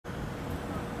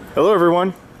Hello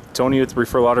everyone, Tony with the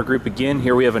Referral Auto Group again.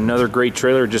 Here we have another great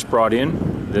trailer just brought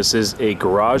in. This is a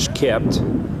garage kept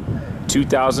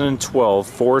 2012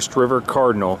 Forest River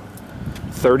Cardinal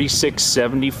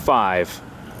 3675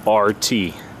 RT.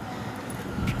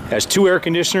 Has two air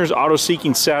conditioners, auto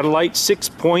seeking satellite,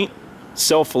 6-point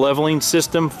self-leveling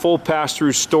system, full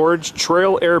pass-through storage,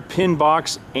 trail air pin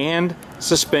box and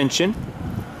suspension.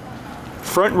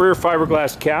 Front and rear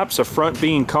fiberglass caps, a front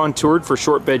being contoured for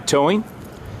short bed towing.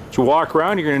 As you walk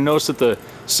around, you're going to notice that the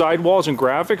sidewalls and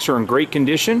graphics are in great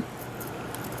condition.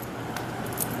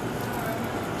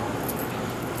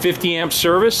 50 amp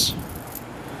service.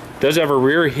 Does have a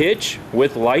rear hitch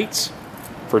with lights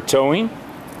for towing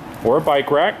or a bike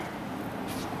rack.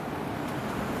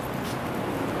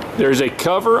 There's a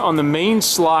cover on the main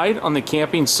slide on the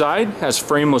camping side. Has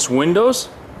frameless windows.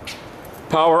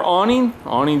 Power awning.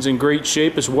 Awning's in great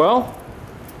shape as well.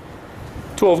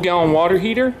 12-gallon water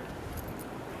heater.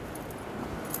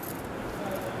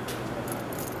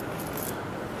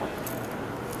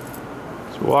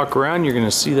 Walk around, you're going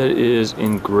to see that it is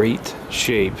in great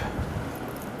shape.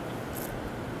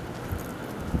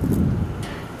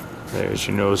 There's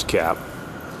your nose cap.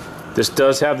 This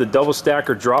does have the double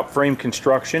stacker drop frame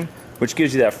construction, which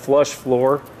gives you that flush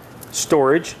floor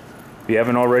storage. If you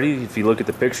haven't already, if you look at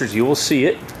the pictures, you will see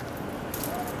it.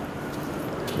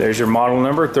 There's your model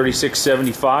number,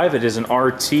 3675. It is an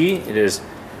RT. It is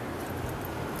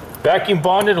vacuum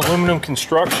bonded aluminum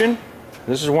construction.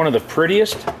 This is one of the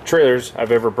prettiest trailers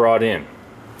I've ever brought in.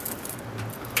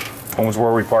 Home's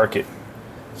where we park it.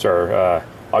 It's our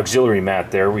auxiliary mat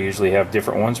there. We usually have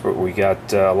different ones, but we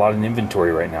got a lot in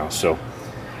inventory right now. So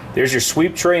there's your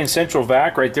sweep tray and central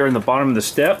vac right there in the bottom of the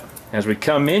step. As we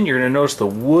come in, you're going to notice the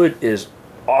wood is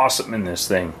awesome in this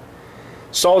thing.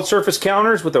 Solid surface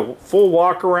counters with a full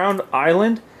walk around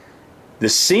island. The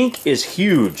sink is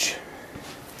huge.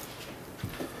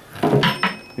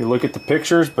 You look at the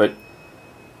pictures, but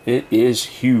it is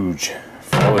huge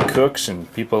for all the cooks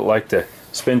and people that like to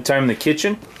spend time in the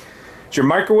kitchen. It's your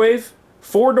microwave,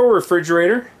 4-door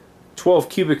refrigerator, 12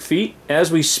 cubic feet.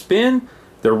 As we spin,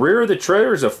 the rear of the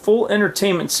trailer is a full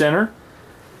entertainment center,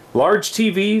 large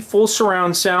TV, full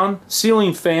surround sound,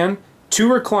 ceiling fan, 2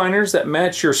 recliners that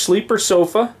match your sleeper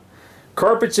sofa,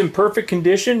 carpets in perfect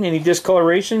condition, any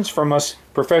discolorations from us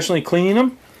professionally cleaning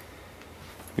them.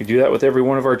 We do that with every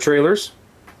one of our trailers.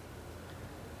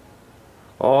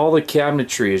 All the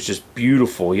cabinetry is just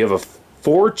beautiful. You have a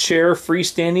 4-chair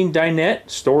freestanding dinette,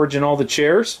 storage in all the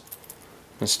chairs.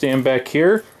 I'll stand back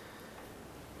here.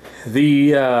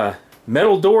 The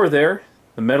metal door there,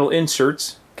 the metal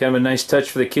inserts, kind of a nice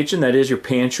touch for the kitchen. That is your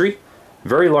pantry.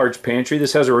 Very large pantry.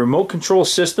 This has a remote control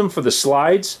system for the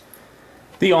slides,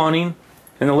 the awning,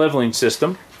 and the leveling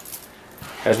system.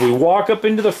 As we walk up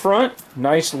into the front,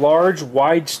 nice large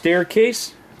wide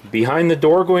staircase. Behind the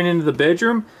door going into the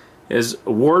bedroom is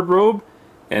a wardrobe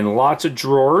and lots of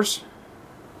drawers.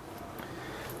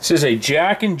 This is a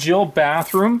Jack and Jill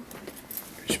bathroom,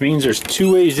 which means there's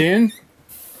 2 ways in,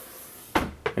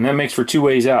 and that makes for 2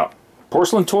 ways out.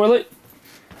 Porcelain toilet.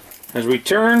 As we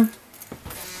turn,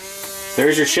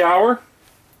 there's your shower,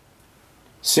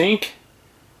 sink,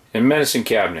 and medicine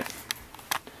cabinet.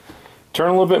 Turn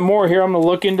a little bit more here. I'm going to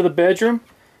look into the bedroom.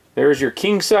 There's your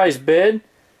king-size bed,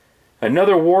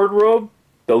 another wardrobe.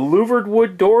 The louvered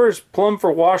wood door is plumb for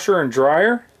washer and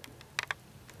dryer.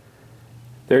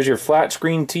 There's your flat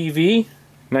screen TV.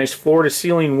 Nice floor to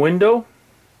ceiling window.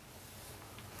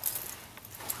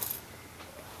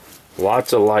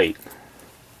 Lots of light.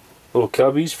 Little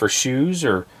cubbies for shoes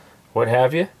or what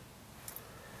have you.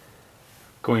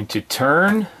 Going to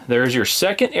turn. There's your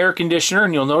second air conditioner,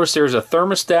 and you'll notice there's a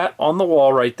thermostat on the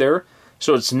wall right there.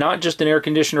 So it's not just an air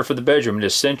conditioner for the bedroom, it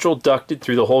is central ducted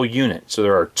through the whole unit. So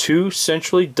there are 2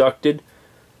 centrally ducted,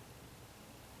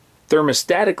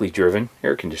 thermostatically driven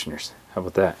air conditioners. How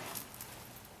about that?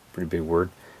 Pretty big word.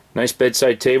 Nice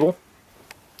bedside table.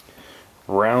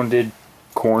 Rounded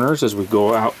corners as we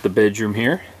go out the bedroom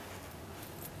here.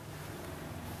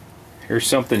 Here's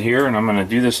something here, and I'm going to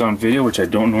do this on video, which I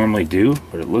don't normally do,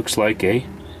 but it looks like a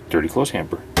dirty clothes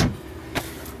hamper.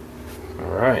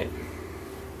 Alright.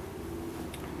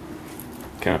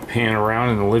 Kind of pan around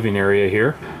in the living area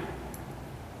here.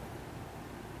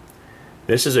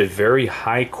 This is a very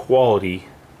high quality,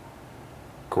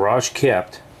 garage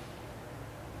kept,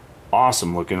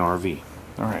 awesome looking RV.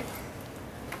 Alright.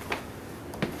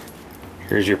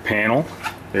 Here's your panel.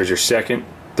 There's your second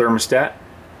thermostat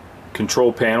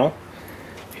control panel.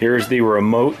 Here's the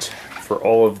remote for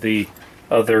all of the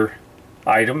other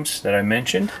items that I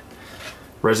mentioned.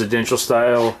 Residential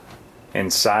style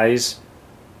and size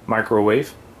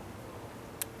microwave.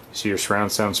 You see your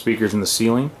surround sound speakers in the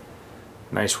ceiling.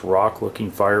 Nice rock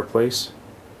looking fireplace.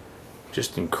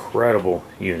 Just incredible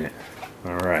unit.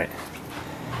 Alright,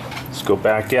 let's go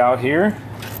back out here.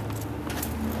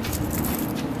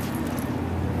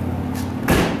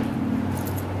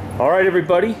 Alright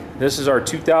everybody, this is our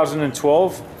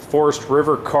 2012 Forest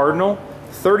River Cardinal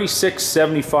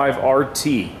 3675 RT.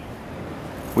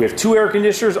 We have 2 air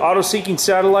conditioners, auto-seeking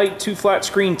satellite, 2 flat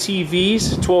screen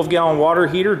TVs, 12-gallon water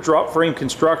heater, drop frame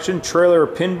construction, trailer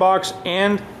pin box,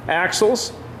 and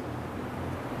axles.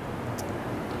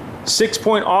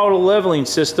 6-point auto leveling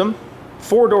system,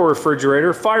 4-door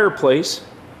refrigerator, fireplace.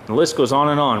 The list goes on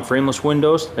and on. Frameless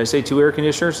windows. Did I say 2 air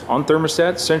conditioners on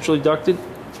thermostats, centrally ducted?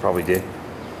 Probably did.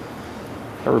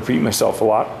 I repeat myself a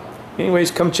lot.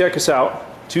 Anyways, come check us out.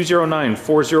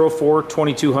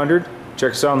 209-404-2200.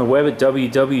 Check us out on the web at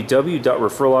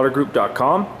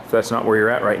www.referralautogroup.com if that's not where you're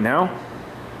at right now.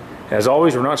 As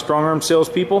always, we're not strong-arm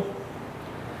salespeople.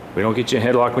 We don't get you a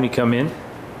headlock when you come in.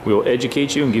 We will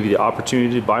educate you and give you the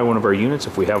opportunity to buy one of our units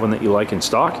if we have one that you like in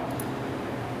stock.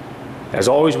 As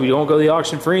always, we don't go to the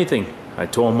auction for anything. I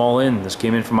told them all in. This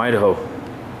came in from Idaho.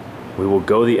 We will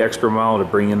go the extra mile to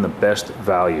bring in the best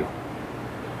value.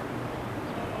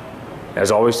 As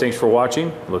always, thanks for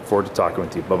watching. Look forward to talking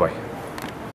with you. Bye-bye.